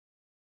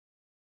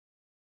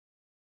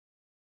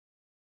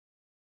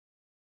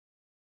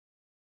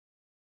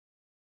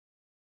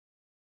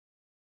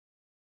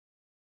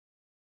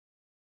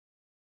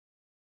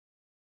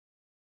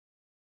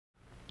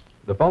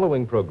The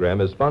following program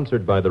is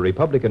sponsored by the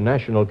Republican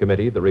National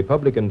Committee, the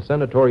Republican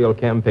Senatorial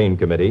Campaign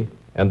Committee,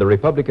 and the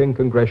Republican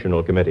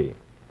Congressional Committee.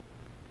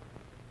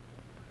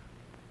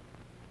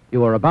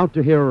 You are about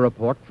to hear a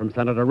report from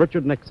Senator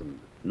Richard Nixon,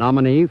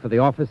 nominee for the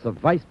office of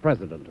Vice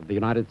President of the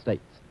United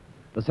States.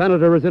 The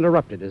senator has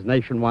interrupted his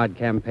nationwide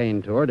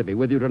campaign tour to be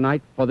with you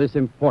tonight for this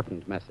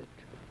important message.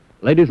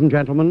 Ladies and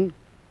gentlemen,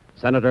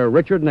 Senator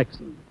Richard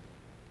Nixon.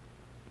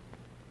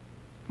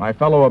 My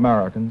fellow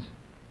Americans,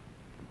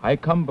 I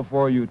come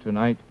before you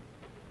tonight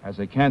as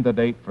a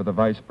candidate for the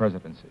vice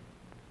presidency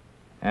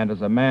and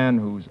as a man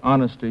whose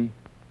honesty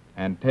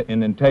and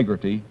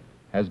integrity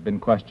has been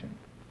questioned.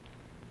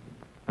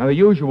 Now, the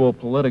usual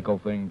political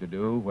thing to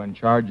do when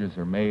charges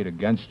are made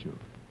against you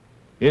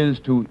is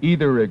to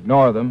either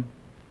ignore them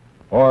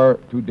or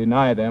to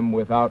deny them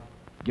without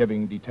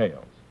giving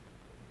details.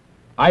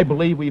 I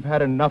believe we've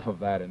had enough of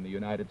that in the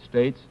United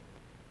States,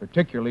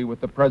 particularly with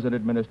the present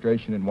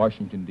administration in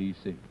Washington,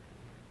 D.C.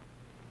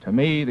 To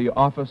me, the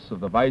office of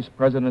the Vice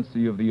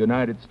Presidency of the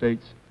United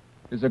States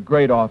is a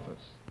great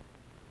office,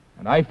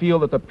 and I feel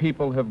that the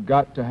people have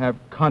got to have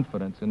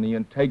confidence in the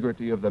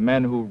integrity of the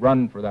men who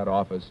run for that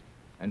office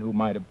and who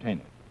might obtain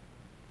it.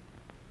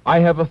 I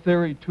have a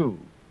theory, too,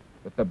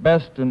 that the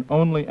best and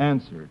only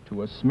answer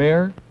to a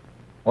smear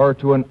or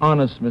to an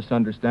honest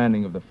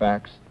misunderstanding of the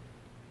facts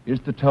is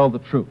to tell the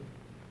truth.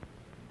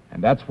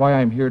 And that's why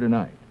I'm here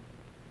tonight.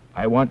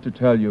 I want to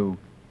tell you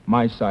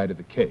my side of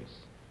the case.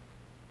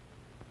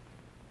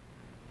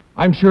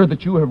 I'm sure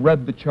that you have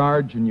read the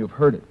charge and you've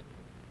heard it,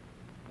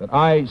 that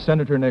I,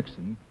 Senator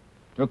Nixon,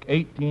 took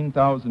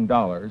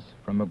 $18,000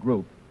 from a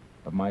group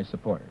of my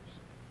supporters.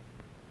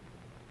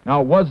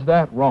 Now, was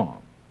that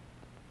wrong?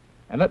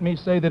 And let me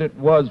say that it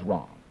was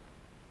wrong.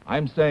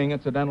 I'm saying,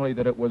 incidentally,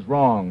 that it was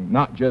wrong,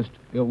 not just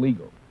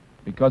illegal,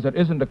 because it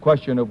isn't a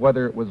question of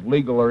whether it was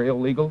legal or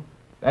illegal.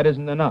 That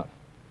isn't enough.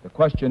 The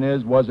question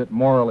is, was it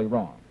morally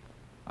wrong?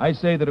 I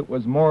say that it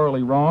was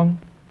morally wrong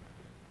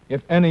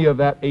if any of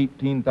that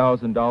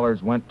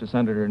 $18,000 went to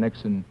Senator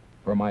Nixon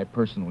for my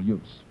personal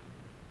use.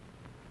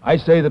 I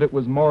say that it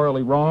was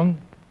morally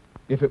wrong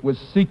if it was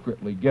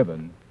secretly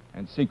given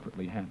and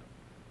secretly handled.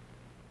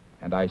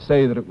 And I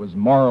say that it was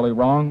morally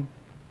wrong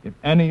if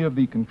any of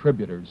the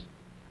contributors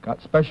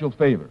got special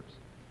favors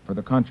for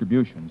the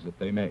contributions that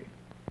they made.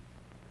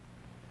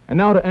 And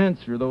now to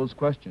answer those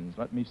questions,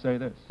 let me say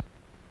this.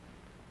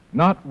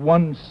 Not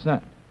 1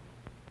 cent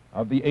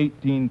of the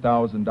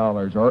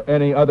 $18,000 or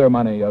any other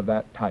money of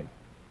that type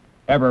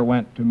ever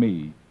went to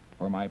me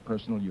for my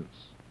personal use.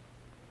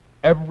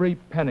 Every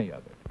penny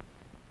of it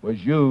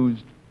was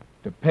used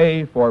to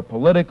pay for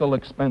political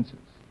expenses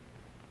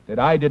that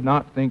I did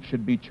not think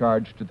should be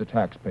charged to the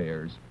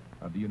taxpayers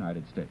of the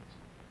United States.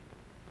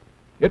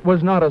 It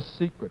was not a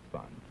secret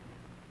fund.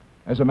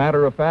 As a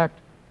matter of fact,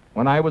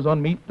 when I was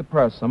on Meet the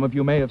Press, some of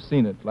you may have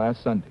seen it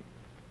last Sunday,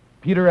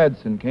 Peter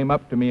Edson came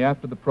up to me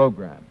after the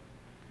program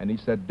and he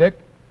said, "Dick,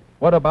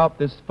 what about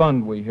this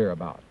fund we hear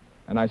about?"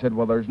 And I said,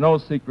 "Well, there's no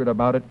secret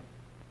about it.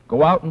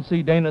 Go out and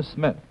see Dana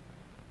Smith,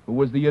 who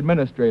was the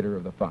administrator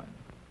of the fund."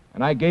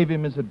 And I gave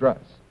him his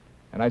address.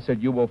 And I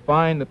said, "You will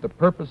find that the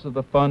purpose of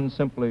the fund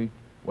simply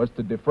was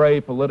to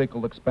defray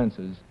political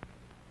expenses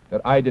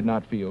that I did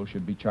not feel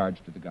should be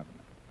charged to the government."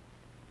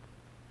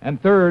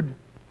 And third,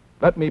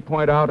 let me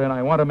point out, and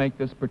I want to make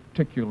this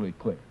particularly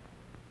clear,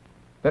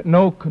 that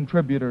no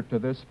contributor to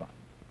this fund,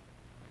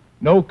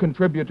 no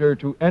contributor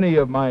to any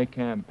of my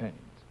campaigns,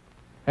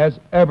 has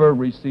ever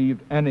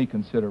received any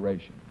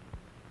consideration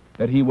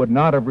that he would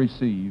not have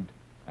received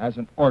as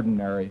an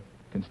ordinary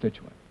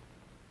constituent.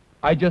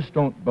 I just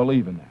don't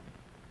believe in that.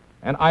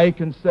 And I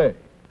can say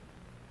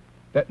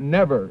that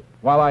never,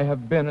 while I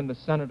have been in the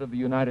Senate of the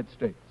United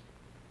States,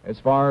 as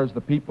far as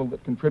the people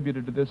that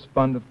contributed to this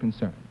fund are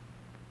concerned,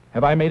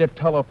 have I made a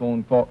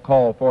telephone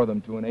call for them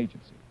to an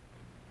agency,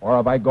 or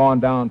have I gone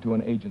down to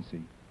an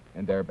agency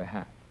in their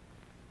behalf?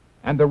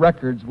 And the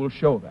records will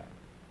show that,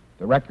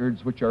 the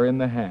records which are in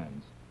the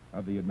hands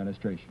of the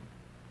administration.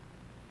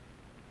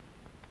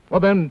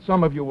 Well, then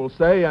some of you will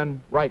say, and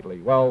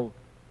rightly, well,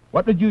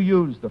 what did you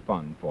use the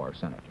fund for,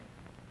 Senator?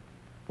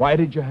 Why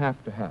did you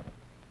have to have it?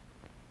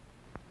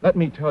 Let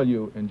me tell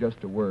you in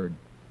just a word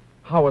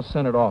how a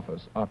Senate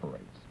office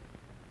operates.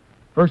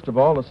 First of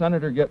all, a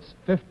senator gets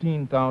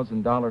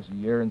 $15,000 a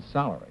year in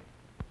salary.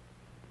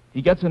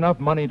 He gets enough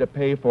money to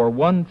pay for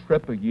one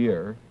trip a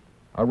year,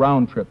 a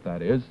round trip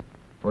that is,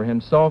 for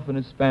himself and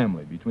his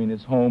family between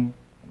his home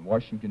and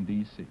Washington,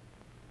 D.C.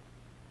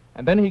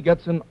 And then he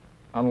gets an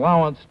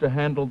allowance to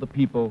handle the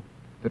people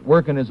that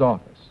work in his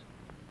office,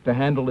 to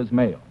handle his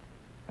mail.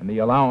 And the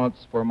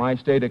allowance for my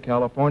state of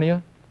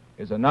California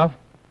is enough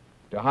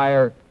to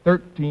hire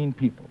 13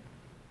 people.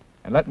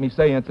 And let me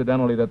say,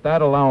 incidentally, that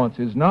that allowance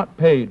is not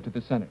paid to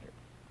the senator.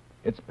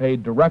 It's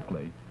paid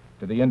directly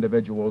to the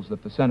individuals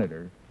that the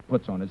senator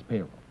puts on his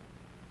payroll.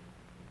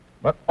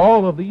 But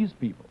all of these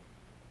people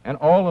and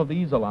all of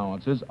these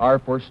allowances are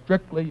for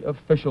strictly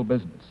official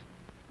business.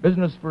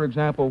 Business, for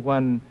example,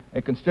 when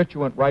a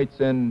constituent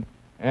writes in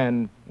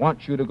and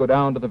wants you to go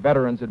down to the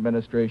Veterans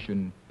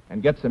Administration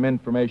and get some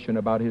information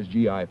about his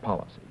GI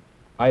policy,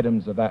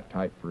 items of that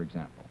type, for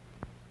example.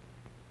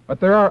 But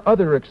there are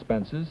other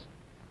expenses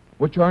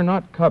which are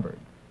not covered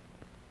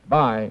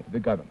by the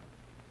government.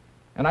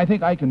 And I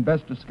think I can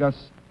best discuss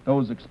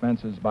those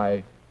expenses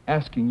by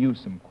asking you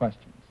some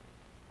questions.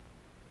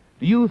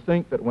 Do you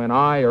think that when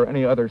I or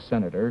any other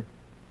senator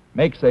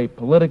makes a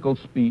political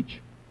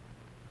speech,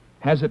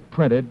 has it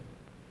printed,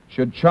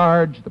 should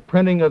charge the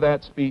printing of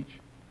that speech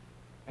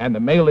and the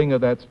mailing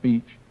of that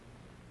speech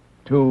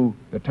to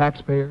the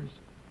taxpayers?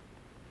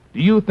 Do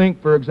you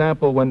think, for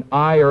example, when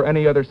I or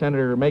any other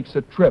senator makes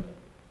a trip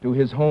to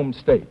his home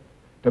state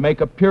to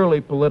make a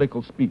purely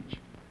political speech,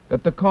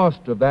 that the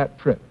cost of that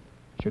trip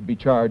should be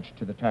charged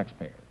to the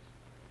taxpayers?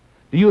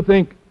 Do you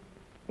think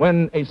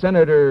when a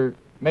senator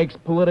makes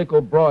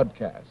political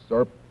broadcasts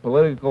or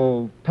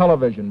political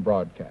television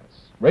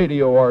broadcasts,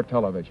 radio or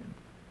television,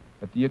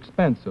 that the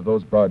expense of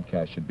those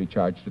broadcasts should be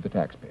charged to the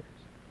taxpayers?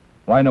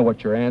 Well, I know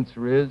what your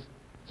answer is.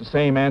 It's the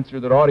same answer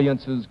that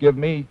audiences give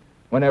me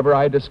whenever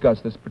I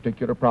discuss this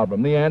particular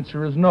problem. The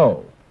answer is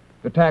no.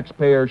 The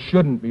taxpayer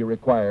shouldn't be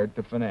required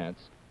to finance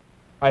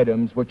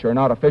items which are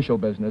not official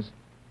business,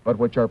 but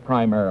which are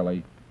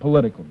primarily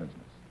political business.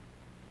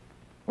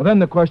 Well, then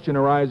the question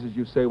arises,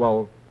 you say,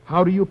 well,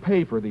 how do you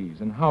pay for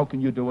these, and how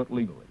can you do it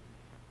legally?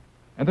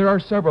 And there are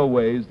several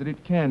ways that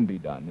it can be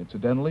done,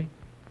 incidentally,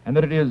 and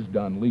that it is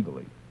done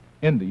legally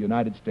in the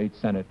United States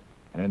Senate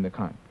and in the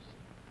Congress.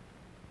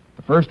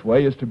 The first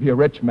way is to be a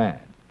rich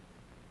man.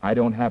 I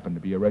don't happen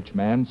to be a rich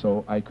man,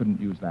 so I couldn't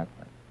use that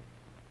way.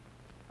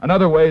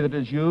 Another way that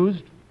is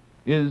used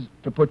is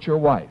to put your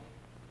wife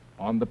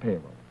on the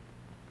payroll.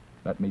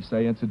 Let me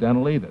say,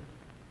 incidentally, that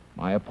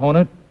my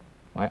opponent,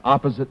 my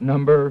opposite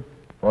number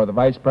for the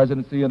vice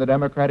presidency and the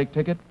Democratic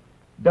ticket,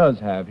 does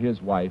have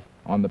his wife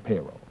on the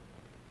payroll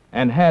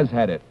and has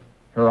had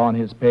her on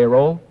his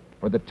payroll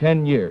for the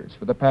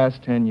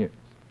past 10 years.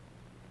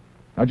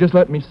 Now, just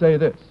let me say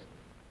this.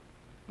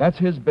 That's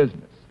his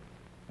business,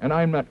 and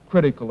I'm not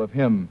critical of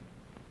him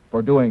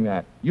for doing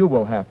that. You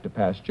will have to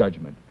pass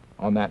judgment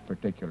on that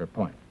particular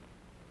point.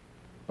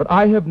 But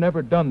I have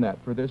never done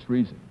that for this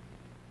reason.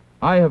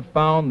 I have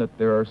found that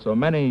there are so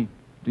many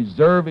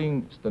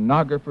deserving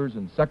stenographers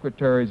and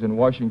secretaries in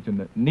Washington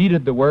that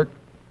needed the work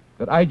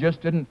that I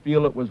just didn't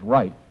feel it was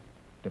right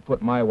to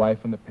put my wife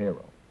on the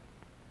payroll.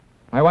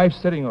 My wife's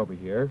sitting over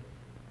here.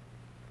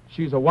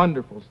 She's a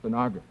wonderful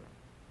stenographer.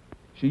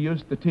 She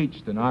used to teach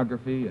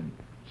stenography, and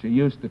she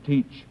used to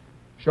teach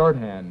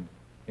shorthand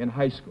in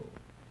high school.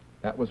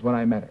 That was when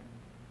I met her.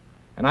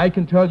 And I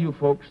can tell you,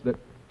 folks, that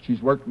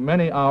she's worked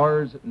many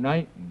hours at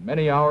night and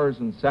many hours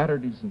on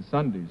Saturdays and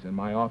Sundays in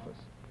my office.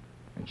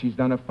 And she's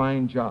done a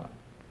fine job.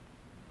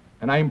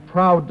 And I'm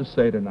proud to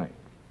say tonight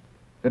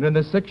that in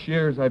the 6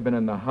 years I've been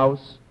in the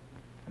House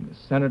and the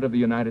Senate of the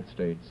United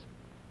States,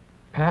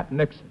 Pat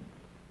Nixon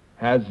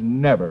has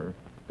never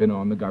been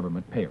on the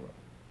government payroll.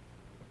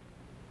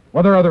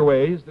 Well, there are other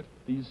ways that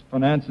these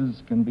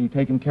finances can be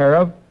taken care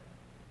of.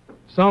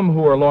 Some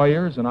who are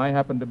lawyers, and I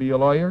happen to be a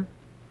lawyer,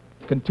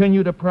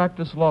 continue to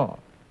practice law.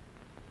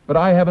 But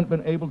I haven't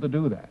been able to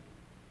do that.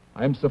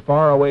 I'm so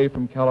far away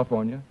from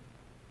California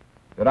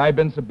that I've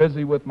been so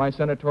busy with my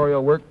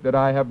senatorial work that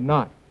I have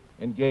not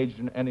engaged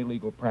in any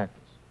legal practice.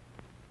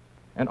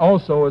 And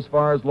also, as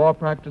far as law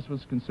practice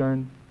was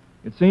concerned,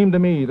 it seemed to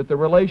me that the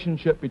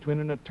relationship between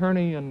an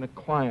attorney and a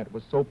client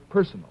was so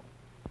personal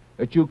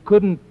that you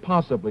couldn't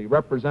possibly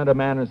represent a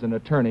man as an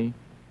attorney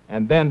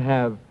and then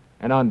have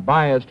an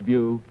unbiased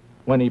view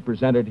when he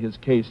presented his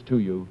case to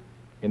you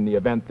in the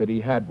event that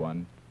he had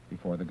one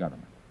before the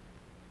government.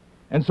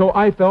 And so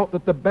I felt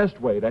that the best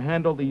way to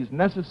handle these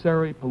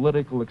necessary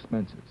political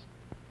expenses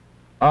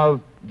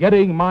of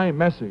getting my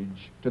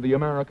message to the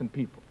American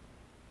people,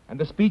 and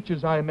the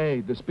speeches I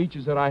made, the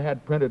speeches that I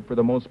had printed for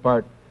the most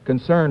part,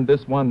 concerned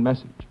this one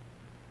message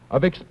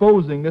of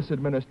exposing this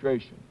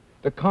administration,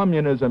 the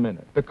communism in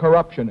it, the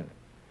corruption in it.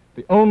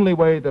 The only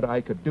way that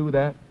I could do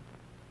that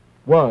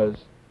was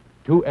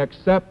to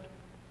accept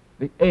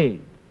the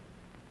aid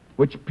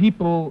which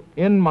people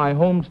in my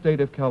home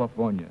state of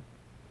California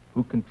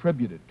who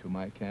contributed to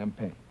my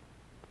campaign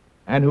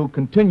and who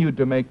continued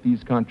to make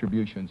these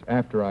contributions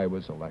after I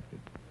was elected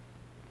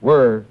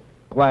were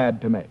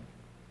glad to make.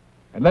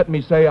 And let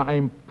me say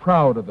I'm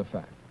proud of the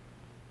fact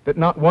that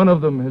not one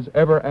of them has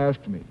ever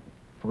asked me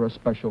for a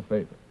special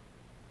favor.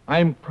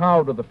 I'm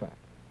proud of the fact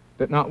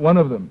that not one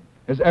of them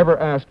has ever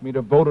asked me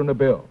to vote on a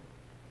bill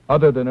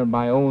other than in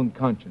my own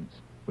conscience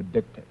would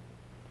dictate.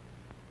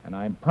 And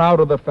I'm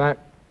proud of the fact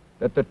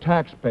that the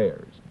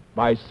taxpayers,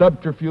 by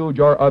subterfuge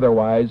or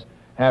otherwise,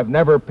 have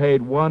never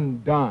paid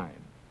one dime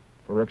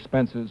for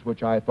expenses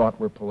which I thought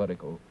were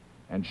political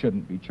and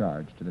shouldn't be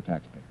charged to the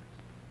taxpayers.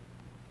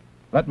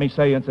 Let me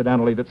say,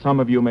 incidentally, that some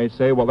of you may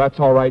say, well, that's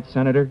all right,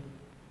 Senator.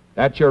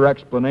 That's your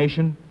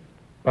explanation.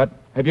 But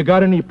have you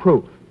got any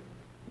proof?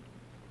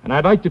 And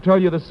I'd like to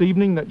tell you this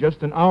evening that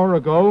just an hour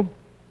ago,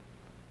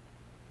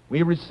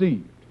 we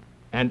received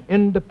an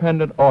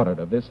independent audit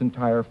of this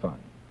entire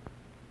fund.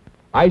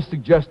 I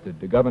suggested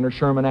to Governor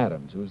Sherman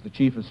Adams, who was the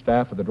chief of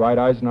staff of the Dwight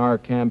Eisenhower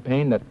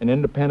campaign, that an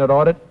independent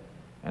audit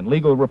and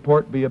legal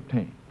report be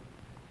obtained.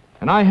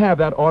 And I have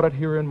that audit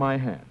here in my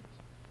hands.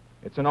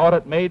 It's an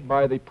audit made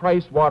by the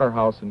Price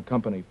Waterhouse and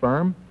Company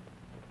firm,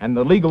 and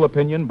the legal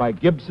opinion by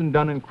Gibson,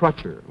 Dunn and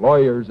Crutcher,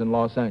 lawyers in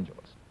Los Angeles,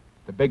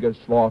 the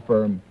biggest law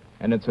firm,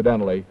 and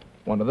incidentally,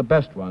 one of the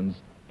best ones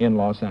in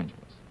Los Angeles.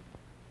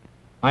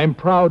 I'm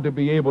proud to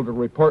be able to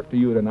report to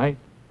you tonight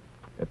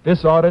that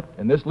this audit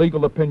and this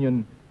legal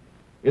opinion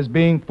is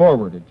being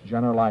forwarded to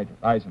General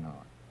Eisenhower.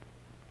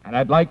 And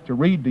I'd like to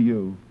read to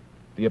you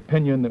the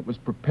opinion that was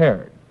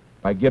prepared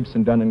by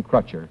Gibson, Dunn and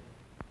Crutcher,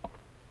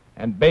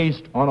 and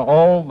based on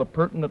all the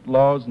pertinent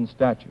laws and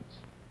statutes,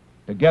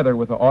 together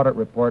with the audit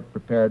report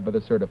prepared by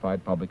the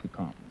certified public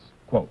accountants.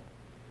 Quote,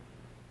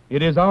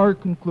 "It is our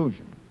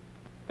conclusion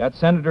that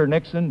Senator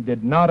Nixon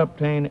did not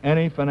obtain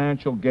any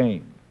financial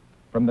gain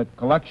from the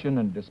collection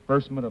and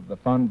disbursement of the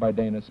fund by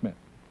Dana Smith,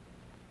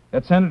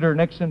 that Senator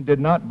Nixon did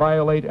not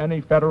violate any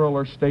federal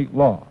or state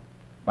law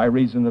by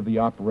reason of the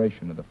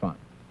operation of the fund,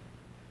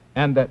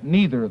 and that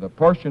neither the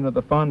portion of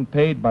the fund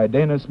paid by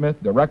Dana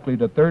Smith directly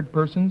to third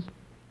persons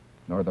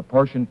nor the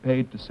portion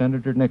paid to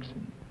Senator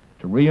Nixon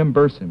to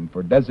reimburse him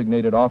for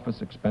designated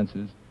office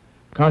expenses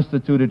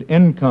constituted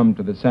income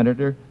to the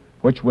senator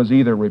which was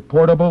either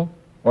reportable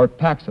or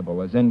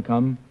taxable as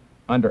income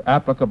under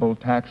applicable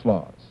tax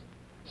laws.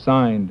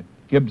 Signed,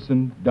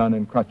 Gibson, Dunn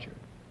and Crutcher,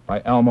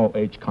 by Elmo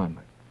H.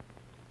 Conley."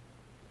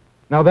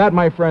 Now that,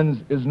 my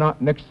friends, is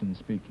not Nixon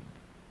speaking,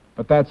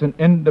 but that's an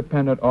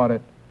independent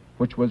audit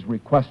which was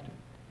requested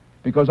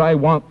because I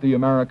want the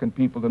American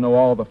people to know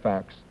all the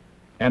facts,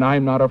 and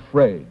I'm not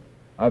afraid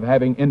of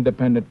having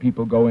independent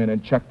people go in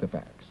and check the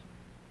facts.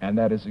 And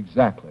that is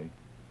exactly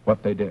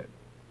what they did.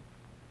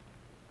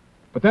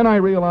 But then I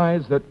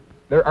realized that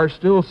there are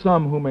still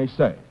some who may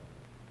say,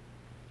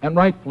 and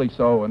rightfully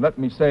so, and let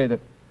me say that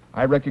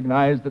I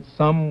recognize that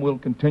some will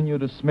continue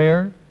to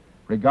smear,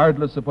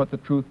 regardless of what the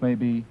truth may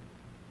be,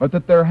 but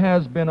that there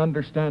has been,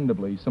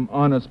 understandably, some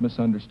honest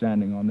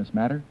misunderstanding on this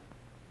matter.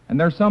 And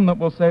there's some that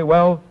will say,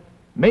 well,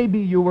 maybe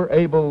you were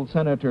able,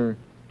 Senator,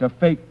 to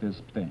fake this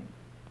thing.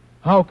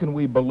 How can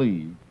we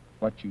believe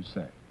what you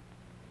say?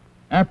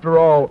 After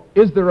all,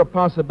 is there a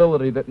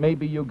possibility that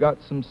maybe you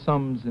got some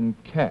sums in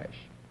cash?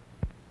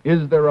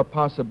 Is there a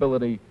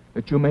possibility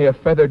that you may have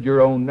feathered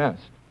your own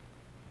nest?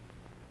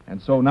 And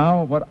so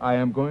now what I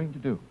am going to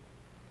do,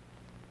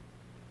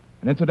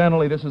 and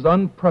incidentally, this is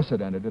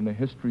unprecedented in the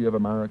history of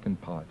American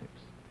politics.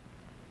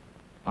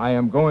 I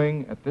am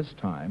going at this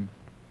time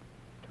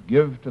to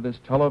give to this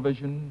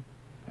television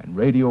and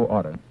radio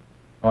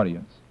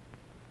audience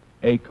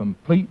a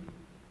complete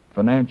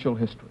financial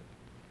history.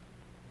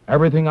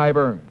 Everything I've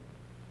earned,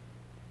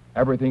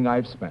 everything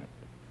I've spent,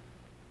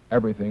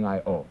 everything I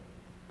owe.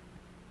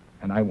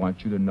 And I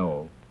want you to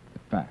know the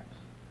facts.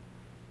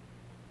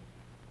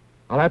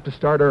 I'll have to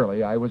start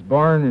early. I was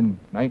born in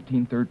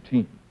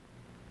 1913.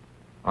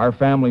 Our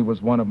family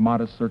was one of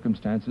modest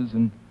circumstances,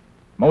 and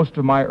most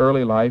of my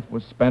early life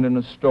was spent in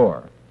a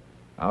store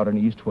out in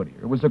East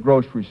Whittier. It was a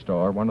grocery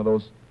store, one of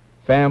those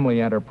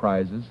family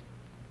enterprises.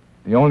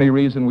 The only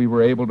reason we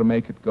were able to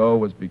make it go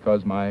was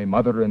because my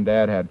mother and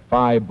dad had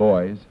 5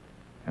 boys,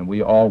 and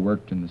we all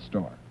worked in the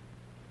store.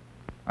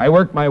 I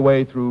worked my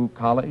way through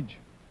college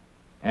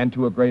and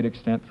to a great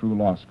extent through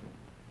law school.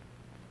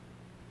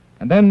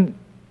 And then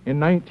in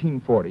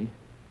 1940,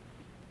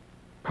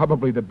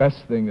 probably the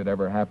best thing that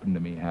ever happened to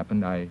me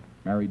happened. I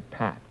married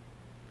Pat,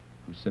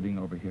 who's sitting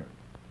over here.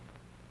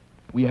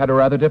 We had a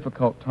rather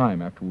difficult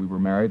time after we were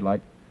married,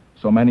 like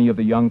so many of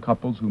the young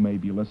couples who may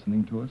be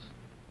listening to us.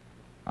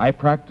 I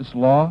practiced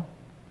law.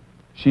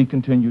 She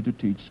continued to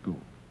teach school.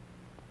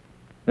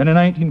 Then in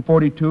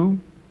 1942,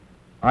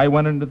 I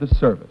went into the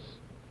service.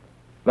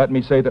 Let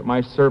me say that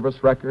my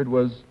service record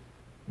was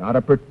not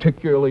a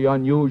particularly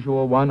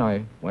unusual one.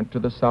 I went to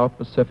the South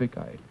Pacific.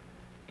 I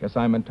guess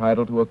I'm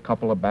entitled to a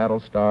couple of battle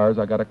stars.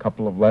 I got a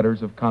couple of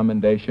letters of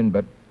commendation,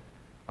 but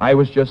I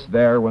was just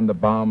there when the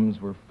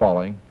bombs were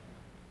falling.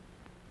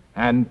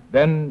 And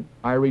then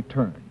I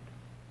returned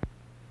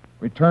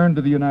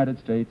to the United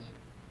States,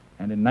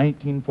 and in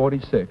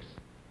 1946,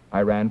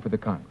 I ran for the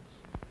Congress.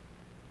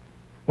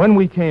 When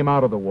we came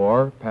out of the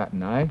war, Pat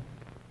and I,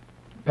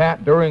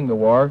 Pat, during the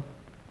war,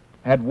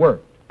 had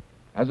worked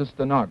as a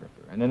stenographer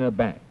and in a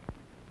bank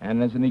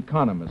and as an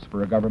economist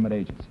for a government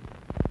agency.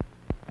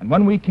 And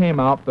when we came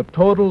out, the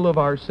total of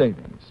our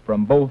savings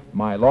from both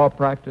my law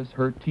practice,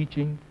 her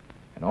teaching,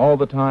 and all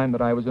the time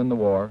that I was in the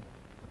war,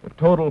 the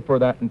total for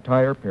that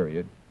entire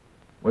period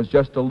was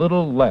just a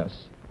little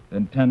less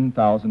than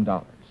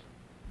 $10,000.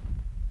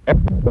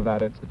 Every of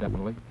that,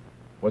 incidentally,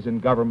 was in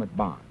government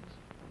bonds.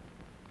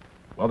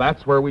 Well,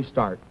 that's where we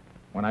start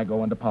when I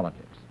go into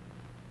politics.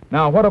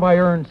 Now, what have I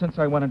earned since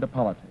I went into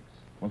politics?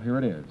 Well, here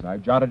it is.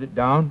 I've jotted it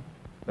down.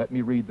 Let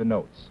me read the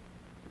notes.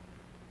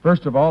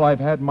 First of all, I've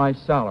had my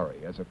salary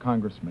as a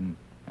congressman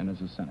and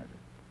as a senator.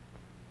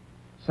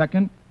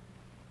 Second,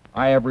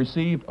 I have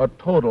received a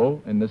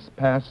total in this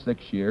past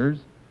 6 years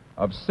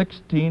of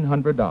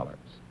 $1,600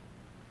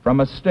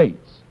 from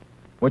estates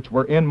which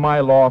were in my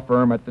law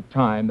firm at the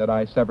time that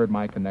I severed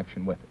my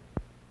connection with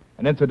it.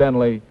 And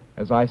incidentally,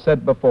 as I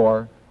said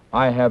before,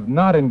 I have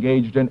not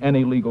engaged in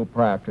any legal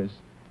practice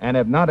and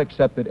have not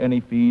accepted any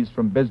fees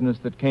from business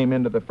that came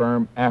into the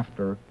firm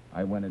after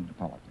I went into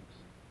politics.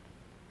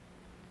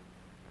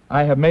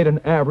 I have made an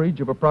average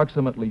of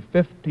approximately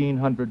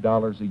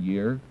 $1,500 a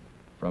year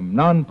from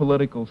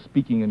non-political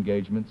speaking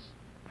engagements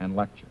and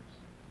lectures.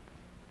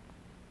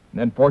 And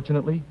then,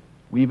 fortunately,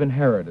 we've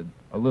inherited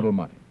a little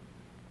money.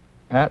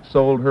 Pat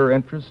sold her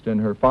interest in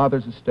her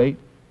father's estate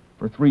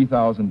for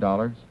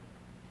 $3,000,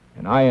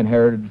 and I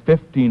inherited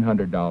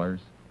 $1,500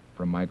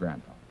 from my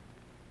grandfather.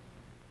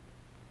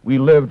 We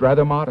lived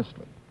rather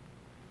modestly.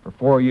 For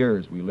 4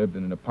 years, we lived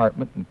in an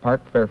apartment in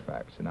Park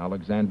Fairfax in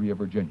Alexandria,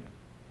 Virginia.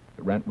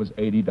 The rent was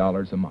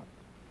 $80 a month.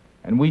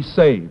 And we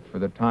saved for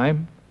the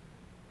time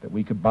that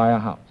we could buy a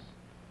house.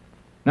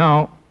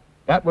 Now,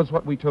 that was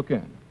what we took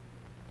in.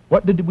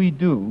 What did we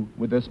do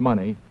with this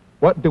money?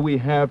 What do we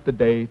have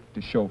today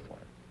to show for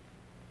it?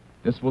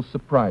 This will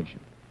surprise you,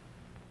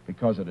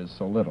 because it is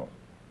so little,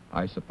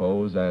 I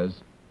suppose, as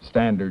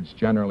standards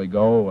generally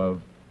go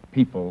of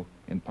people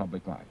in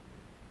public life.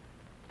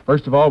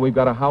 First of all, we've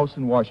got a house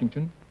in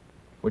Washington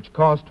which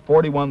cost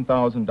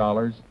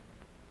 $41,000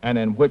 and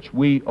in which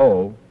we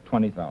owe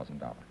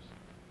 $20,000.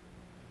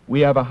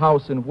 We have a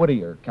house in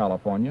Whittier,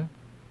 California,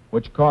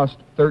 which cost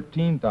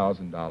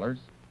 $13,000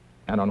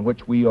 and on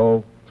which we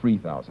owe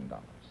 $3,000.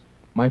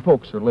 My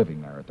folks are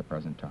living there at the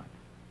present time.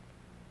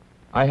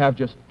 I have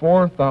just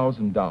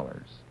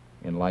 $4,000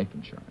 in life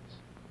insurance,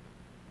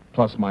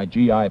 plus my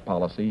GI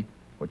policy,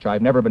 which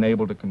I've never been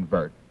able to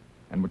convert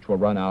and which will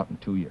run out in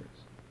 2 years.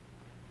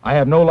 I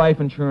have no life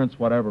insurance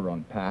whatever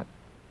on Pat.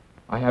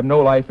 I have no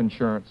life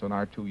insurance on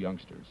our two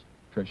youngsters,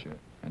 Tricia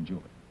and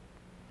Julie.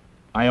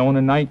 I own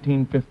a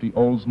 1950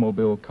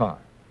 Oldsmobile car.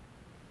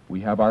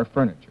 We have our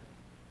furniture.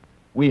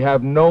 We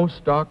have no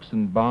stocks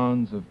and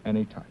bonds of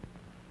any type.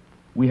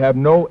 We have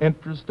no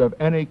interest of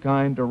any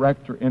kind,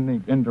 direct or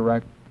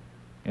indirect,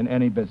 in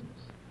any business.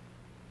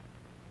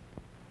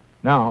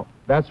 Now,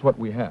 that's what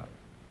we have.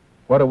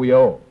 What do we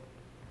owe?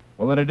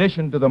 Well, in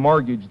addition to the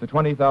mortgage, the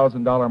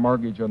 $20,000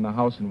 mortgage on the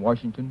house in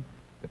Washington,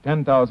 the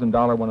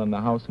 $10,000 one on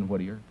the house in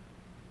Whittier,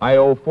 I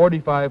owe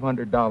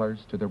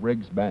 $4,500 to the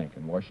Riggs Bank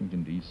in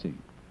Washington, D.C.,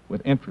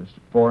 with interest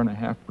at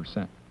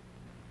 4.5%.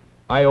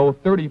 I owe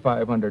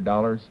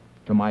 $3,500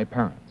 to my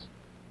parents,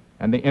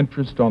 and the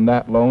interest on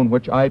that loan,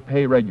 which I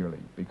pay regularly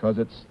because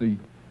it's the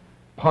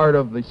part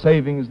of the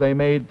savings they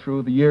made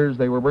through the years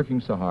they were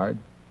working so hard,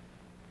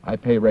 I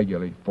pay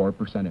regularly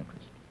 4% interest.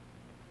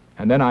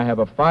 And then I have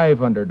a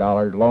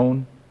 $500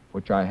 loan,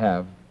 which I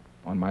have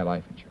on my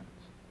life insurance.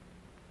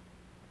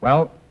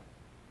 Well,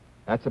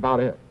 that's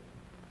about it.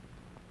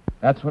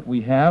 That's what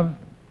we have,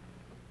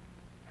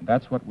 and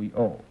that's what we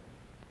owe.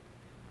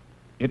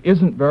 It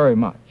isn't very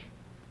much,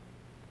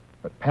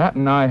 but Pat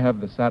and I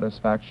have the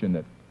satisfaction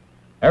that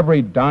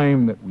every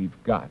dime that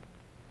we've got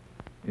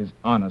is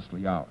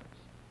honestly ours.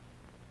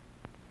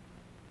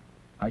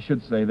 I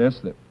should say this,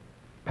 that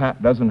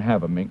Pat doesn't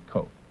have a mink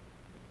coat,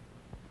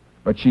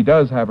 but she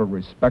does have a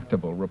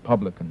respectable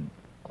Republican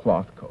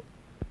cloth coat.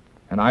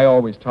 And I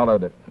always tell her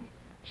that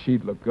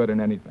she'd look good in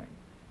anything.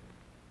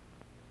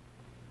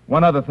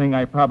 One other thing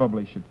I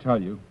probably should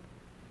tell you,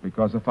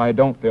 because if I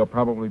don't, they'll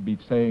probably be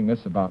saying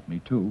this about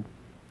me too.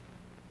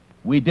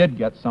 We did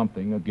get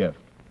something, a gift,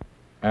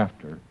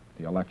 after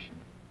the election.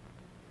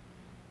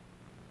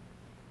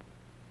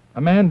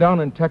 A man down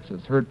in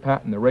Texas heard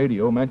Pat on the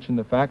radio mention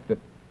the fact that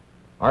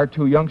our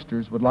two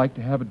youngsters would like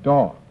to have a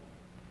dog.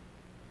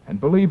 And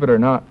believe it or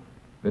not,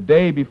 the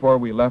day before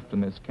we left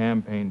on this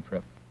campaign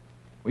trip,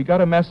 we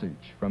got a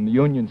message from the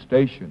Union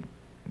Station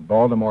in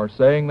Baltimore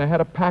saying they had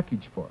a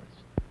package for us.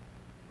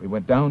 We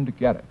went down to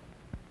get it.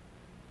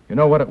 You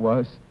know what it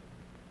was?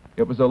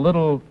 It was a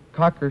little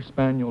Cocker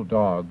Spaniel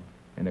dog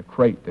in a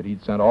crate that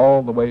he'd sent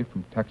all the way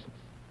from Texas.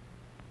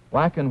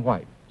 Black and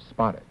white,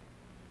 spotted.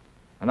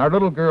 And our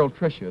little girl,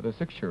 Tricia, the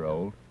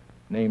 6-year-old,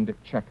 named it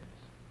Checkers.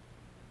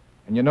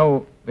 And you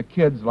know, the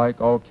kids, like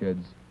all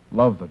kids,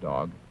 love the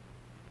dog.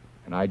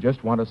 And I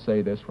just want to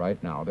say this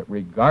right now, that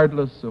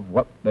regardless of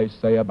what they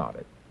say about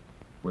it,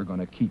 we're going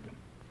to keep him.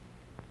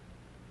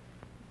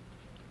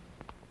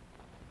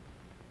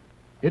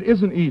 It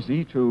isn't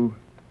easy to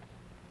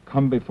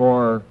come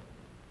before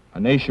a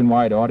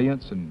nationwide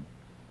audience and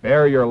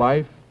bare your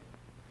life,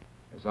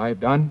 as I've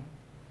done.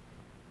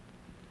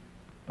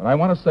 But I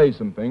want to say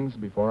some things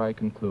before I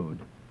conclude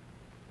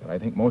that I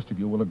think most of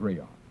you will agree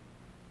on.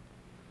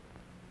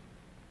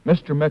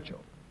 Mr. Mitchell,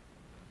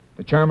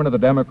 the chairman of the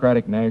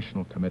Democratic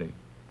National Committee,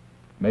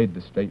 made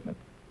the statement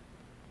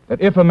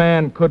that if a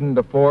man couldn't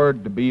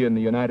afford to be in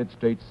the United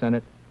States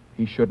Senate,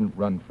 he shouldn't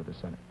run for the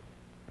Senate.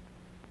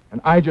 And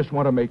I just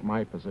want to make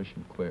my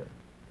position clear.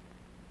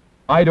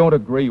 I don't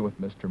agree with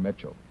Mr.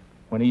 Mitchell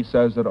when he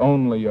says that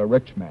only a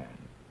rich man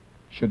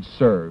should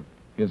serve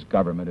his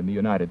government in the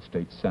United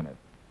States Senate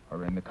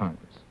or in the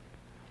Congress.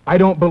 I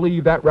don't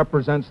believe that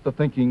represents the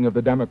thinking of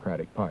the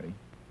Democratic Party,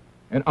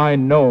 and I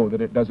know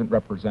that it doesn't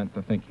represent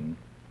the thinking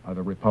of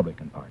the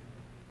Republican Party.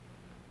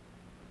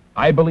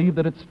 I believe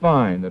that it's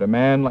fine that a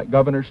man like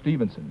Governor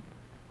Stevenson,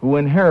 who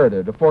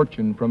inherited a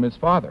fortune from his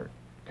father,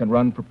 can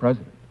run for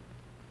president.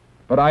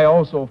 But I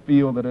also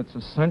feel that it's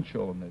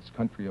essential in this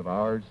country of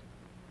ours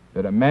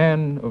that a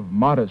man of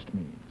modest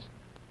means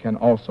can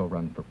also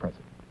run for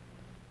president.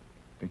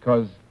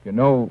 Because,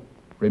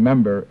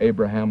 remember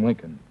Abraham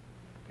Lincoln.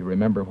 You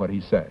remember what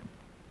he said.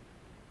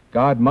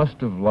 God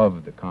must have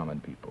loved the common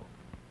people.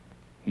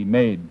 He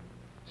made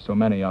so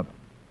many of them.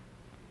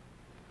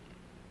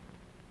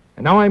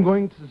 And now I'm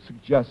going to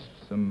suggest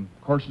some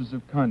courses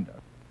of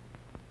conduct.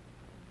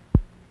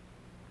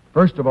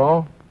 First of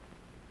all,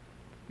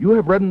 you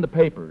have read in the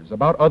papers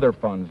about other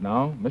funds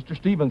now. Mr.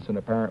 Stevenson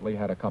apparently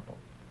had a couple.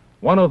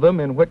 One of them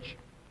in which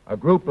a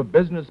group of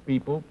business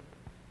people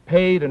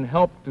paid and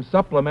helped to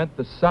supplement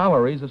the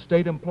salaries of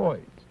state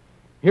employees.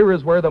 Here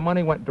is where the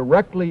money went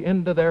directly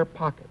into their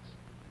pockets.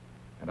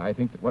 And I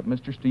think that what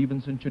Mr.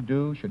 Stevenson should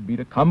do should be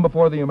to come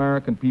before the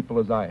American people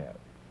as I have.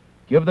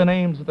 Give the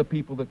names of the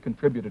people that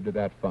contributed to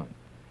that fund.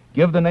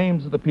 Give the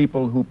names of the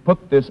people who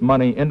put this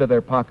money into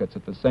their pockets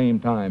at the same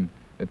time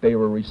that they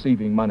were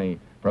receiving money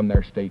from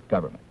their state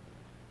government.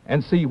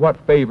 And see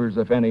what favors,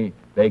 if any,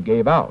 they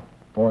gave out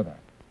for that.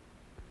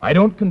 I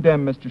don't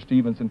condemn Mr.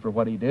 Stevenson for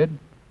what he did,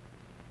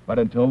 but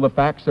until the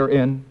facts are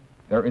in,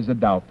 there is a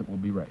doubt that will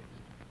be raised.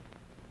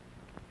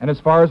 And as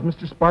far as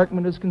Mr.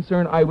 Sparkman is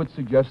concerned, I would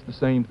suggest the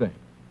same thing.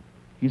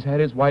 He's had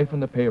his wife on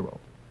the payroll.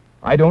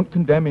 I don't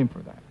condemn him for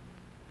that.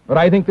 But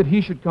I think that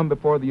he should come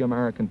before the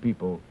American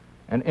people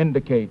and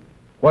indicate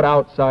what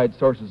outside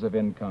sources of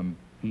income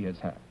he has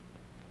had.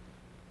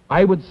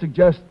 I would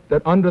suggest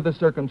that under the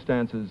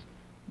circumstances,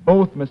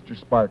 both Mr.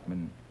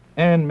 Sparkman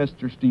and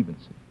Mr.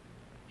 Stevenson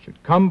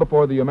should come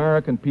before the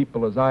American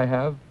people as I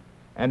have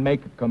and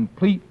make a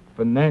complete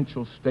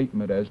financial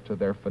statement as to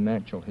their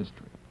financial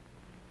history.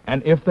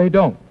 And if they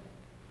don't,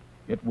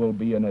 it will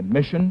be an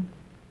admission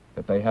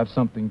that they have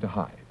something to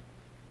hide.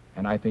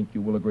 And I think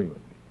you will agree with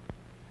me.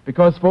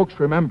 Because, folks,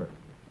 remember,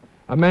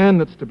 a man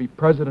that's to be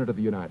President of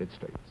the United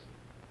States,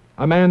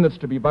 a man that's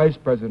to be Vice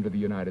President of the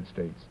United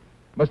States,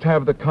 must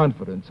have the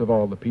confidence of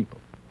all the people.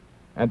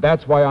 And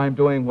that's why I'm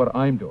doing what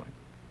I'm doing.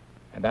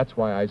 And that's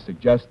why I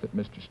suggest that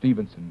Mr.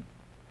 Stevenson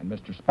and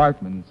Mr.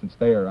 Sparkman, since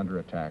they are under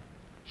attack,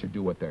 should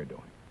do what they're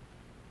doing.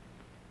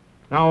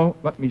 Now,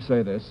 let me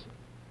say this.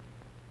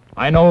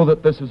 I know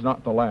that this is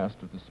not the last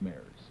of the smears.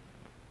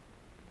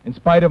 In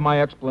spite of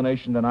my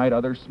explanation tonight,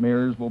 other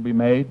smears will be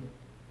made.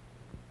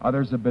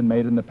 Others have been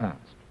made in the past.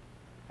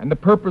 And the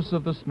purpose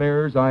of the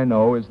smears, I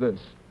know, is this: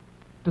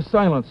 to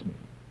silence me,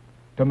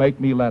 to make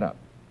me let up.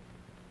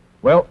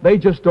 Well, they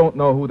just don't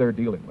know who they're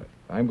dealing with.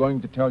 I'm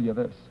going to tell you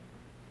this.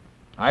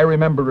 I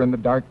remember in the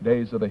dark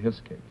days of the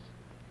Hiss case,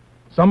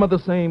 some of the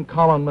same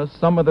columnists,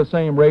 some of the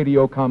same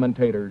radio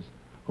commentators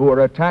who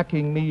are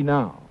attacking me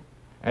now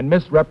and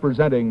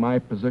misrepresenting my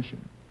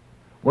position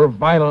were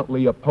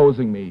violently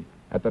opposing me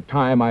at the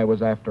time I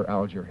was after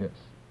Alger Hiss.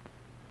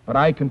 But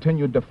I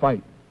continued to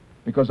fight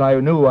because I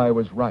knew I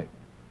was right.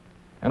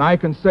 And I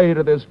can say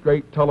to this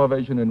great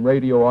television and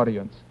radio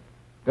audience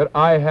that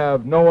I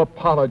have no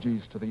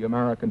apologies to the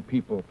American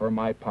people for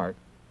my part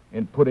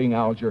in putting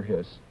Alger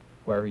Hiss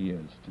where he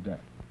is today.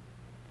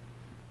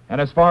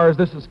 And as far as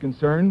this is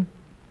concerned,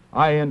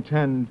 I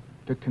intend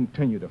to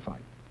continue to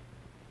fight.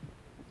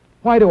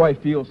 Why do I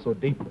feel so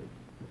deeply?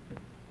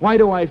 Why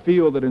do I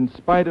feel that in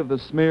spite of the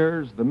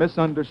smears, the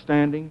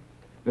misunderstanding,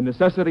 the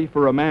necessity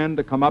for a man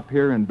to come up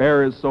here and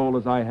bare his soul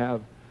as I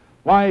have,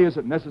 why is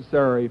it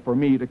necessary for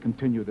me to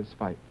continue this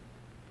fight?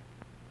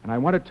 And I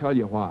want to tell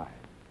you why.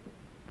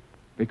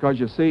 Because,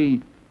 you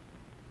see,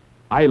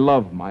 I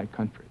love my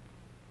country.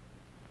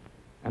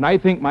 And I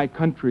think my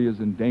country is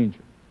in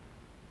danger.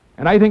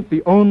 And I think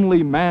the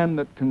only man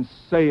that can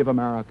save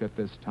America at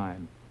this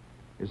time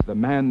is the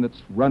man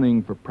that's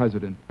running for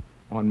president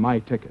on my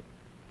ticket,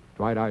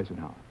 Dwight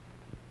Eisenhower.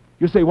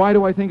 You say, why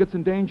do I think it's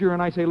in danger?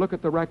 And I say, look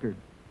at the record.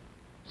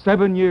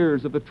 7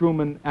 years of the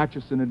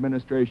Truman-Atchison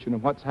administration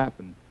and what's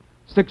happened.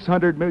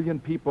 600 million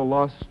people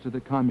lost to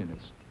the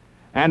communists.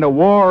 And a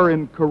war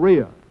in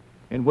Korea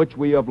in which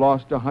we have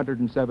lost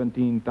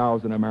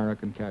 117,000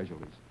 American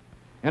casualties.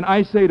 And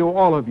I say to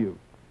all of you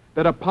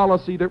that a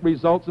policy that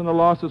results in the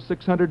loss of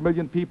 600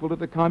 million people to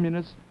the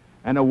communists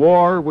and a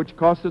war which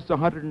cost us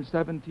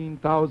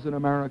 117,000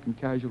 American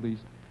casualties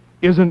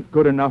isn't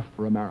good enough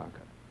for America.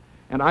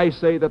 And I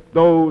say that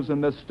those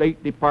in the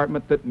State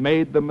Department that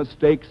made the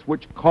mistakes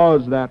which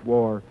caused that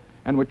war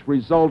and which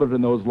resulted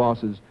in those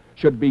losses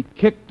should be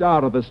kicked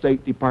out of the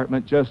State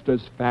Department just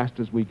as fast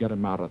as we get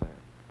them out of there.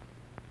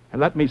 And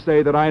let me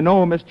say that I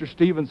know Mr.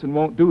 Stevenson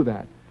won't do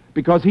that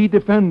because he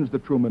defends the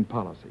Truman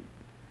policy.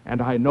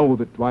 And I know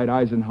that Dwight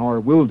Eisenhower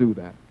will do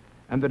that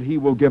and that he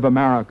will give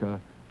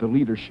America the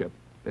leadership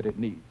that it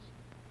needs.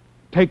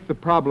 Take the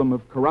problem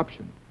of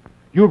corruption.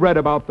 You read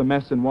about the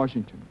mess in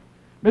Washington.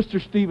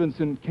 Mr.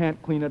 Stevenson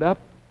can't clean it up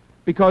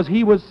because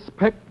he was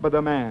picked by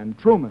the man,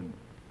 Truman,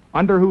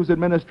 under whose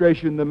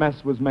administration the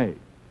mess was made.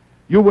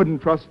 You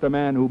wouldn't trust the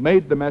man who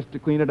made the mess to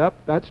clean it up.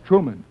 That's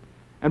Truman.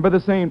 And by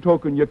the same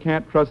token, you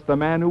can't trust the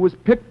man who was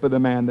picked by the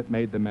man that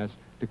made the mess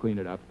to clean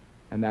it up.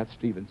 and that's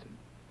Stevenson.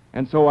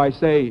 And so I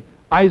say,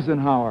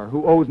 Eisenhower,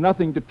 who owes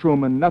nothing to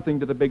Truman, nothing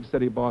to the big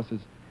city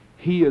bosses,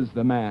 he is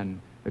the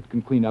man that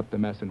can clean up the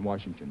mess in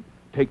Washington.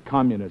 Take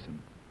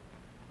communism.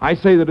 I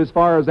say that as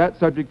far as that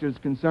subject is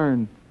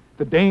concerned,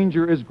 the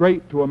danger is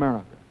great to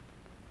America.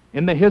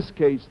 In the Hiss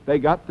case, they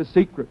got the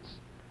secrets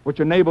which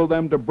enabled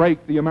them to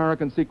break the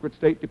American Secret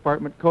State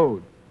Department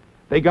code.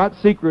 They got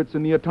secrets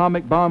in the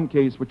atomic bomb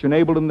case which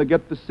enabled them to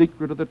get the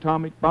secret of the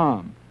atomic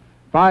bomb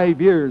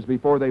 5 years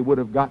before they would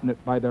have gotten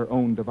it by their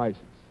own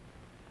devices.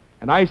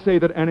 And I say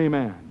that any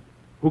man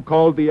who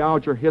called the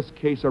Alger Hiss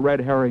case a red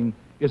herring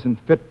isn't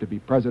fit to be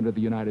President of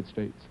the United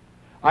States.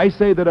 I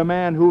say that a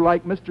man who,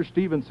 like Mr.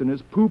 Stevenson,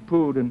 has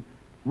pooh-poohed and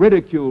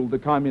ridiculed the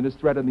communist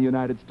threat in the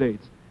United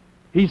States.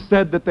 He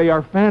said that they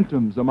are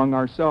phantoms among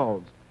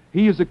ourselves.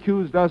 He has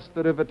accused us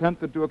that have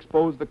attempted to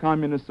expose the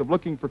communists of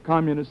looking for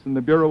communists in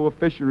the Bureau of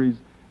Fisheries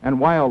and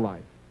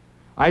Wildlife.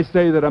 I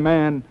say that a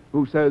man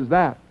who says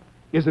that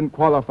isn't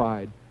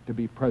qualified to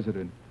be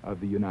President of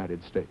the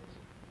United States.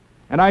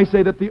 And I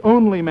say that the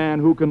only man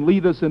who can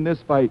lead us in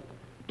this fight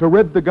to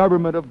rid the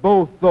government of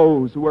both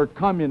those who are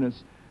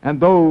communists and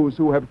those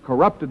who have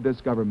corrupted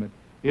this government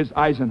is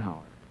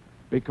Eisenhower.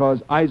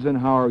 Because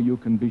Eisenhower, you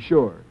can be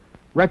sure,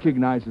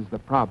 recognizes the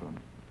problem,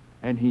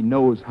 and he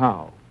knows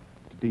how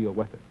to deal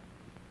with it.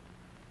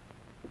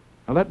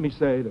 Now let me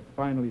say that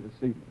finally this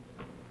evening,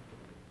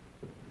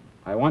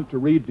 I want to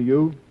read to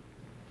you,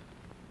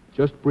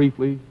 just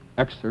briefly,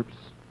 excerpts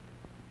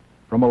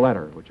from a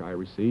letter which I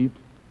received.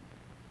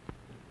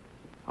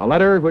 A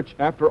letter which,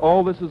 after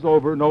all this is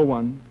over, no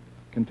one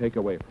can take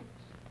away from us.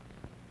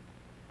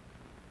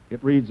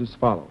 It reads as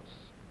follows.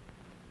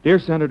 Dear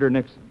Senator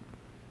Nixon,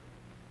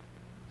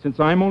 since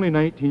I'm only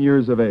 19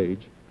 years of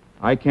age,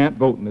 I can't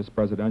vote in this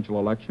presidential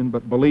election,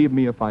 but believe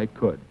me, if I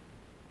could,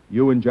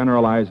 you and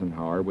General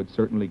Eisenhower would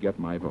certainly get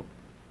my vote.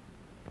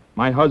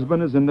 My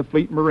husband is in the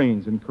Fleet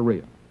Marines in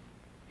Korea.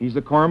 He's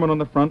a corpsman on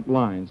the front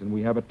lines, and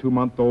we have a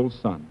 2-month-old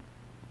son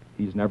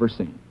he's never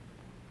seen.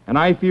 And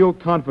I feel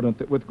confident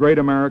that with great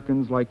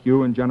Americans like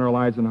you and General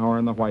Eisenhower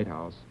in the White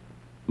House,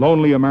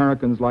 lonely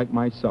Americans like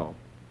myself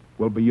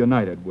will be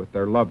united with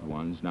their loved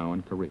ones now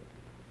in Korea.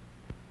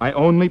 I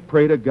only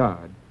pray to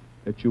God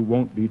that you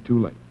won't be too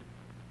late.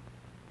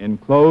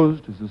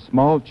 Enclosed is a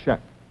small check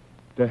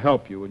to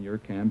help you in your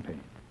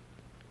campaign.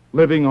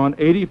 Living on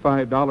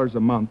 $85 a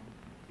month,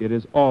 it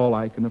is all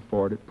I can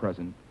afford at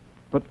present,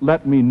 but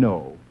let me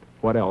know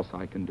what else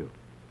I can do.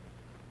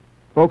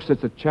 Folks,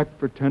 it's a check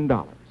for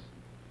 $10,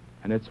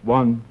 and it's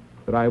one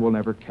that I will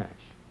never cash.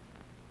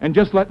 And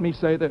just let me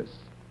say this.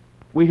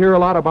 We hear a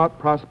lot about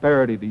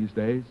prosperity these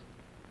days,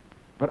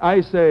 but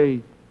I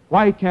say,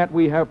 why can't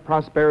we have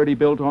prosperity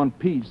built on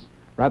peace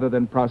rather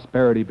than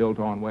prosperity built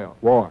on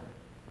war?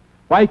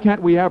 Why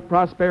can't we have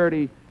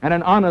prosperity and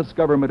an honest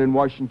government in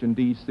Washington,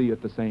 D.C.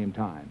 at the same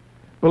time?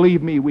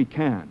 Believe me, we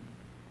can.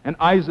 And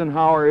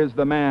Eisenhower is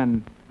the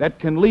man that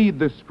can lead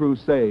this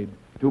crusade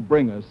to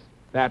bring us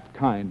that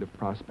kind of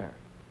prosperity.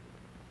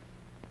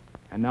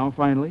 And now,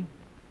 finally,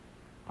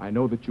 I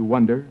know that you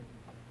wonder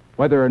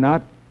whether or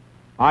not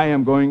I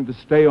am going to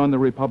stay on the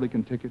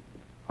Republican ticket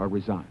or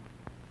resign.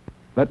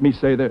 Let me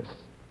say this.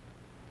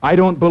 I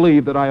don't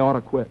believe that I ought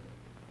to quit,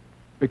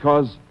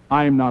 because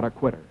I'm not a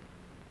quitter.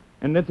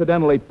 And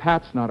incidentally,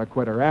 Pat's not a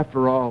quitter.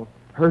 After all,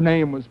 her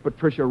name was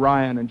Patricia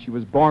Ryan, and she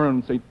was born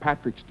on St.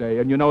 Patrick's Day,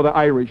 and you know the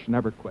Irish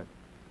never quit.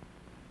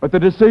 But the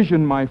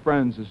decision, my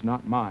friends, is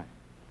not mine.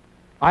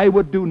 I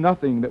would do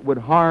nothing that would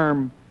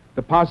harm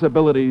the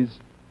possibilities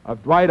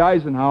of Dwight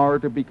Eisenhower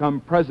to become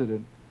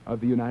President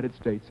of the United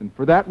States. And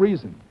for that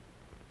reason,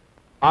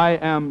 I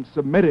am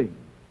submitting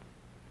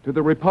to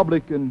the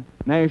Republican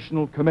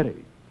National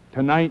Committee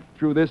tonight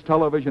through this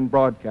television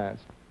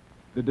broadcast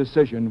the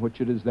decision which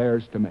it is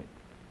theirs to make.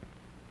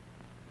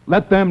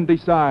 Let them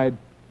decide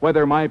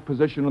whether my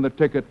position on the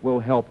ticket will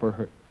help or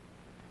hurt.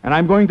 And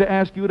I'm going to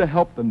ask you to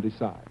help them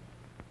decide.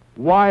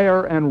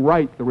 Wire and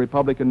write the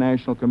Republican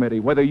National Committee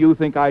whether you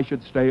think I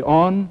should stay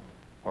on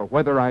or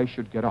whether I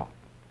should get off.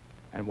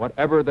 And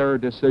whatever their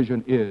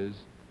decision is,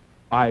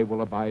 I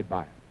will abide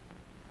by it.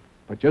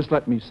 But just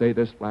let me say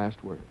this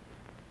last word.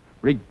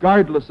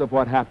 Regardless of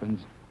what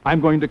happens,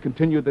 I'm going to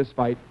continue this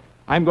fight.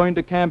 I'm going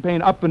to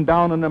campaign up and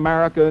down in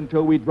America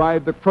until we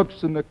drive the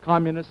crooks and the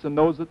communists and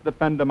those that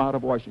defend them out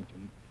of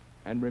Washington.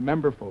 And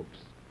remember, folks,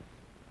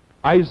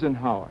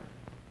 Eisenhower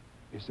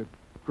is a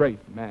great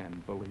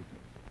man, believe me.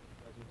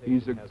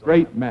 He's a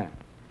great man.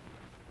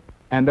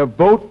 And a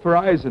vote for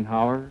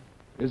Eisenhower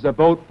is a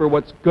vote for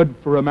what's good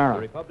for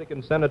America. The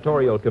Republican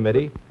Senatorial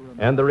Committee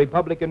and the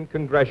Republican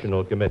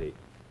Congressional Committee.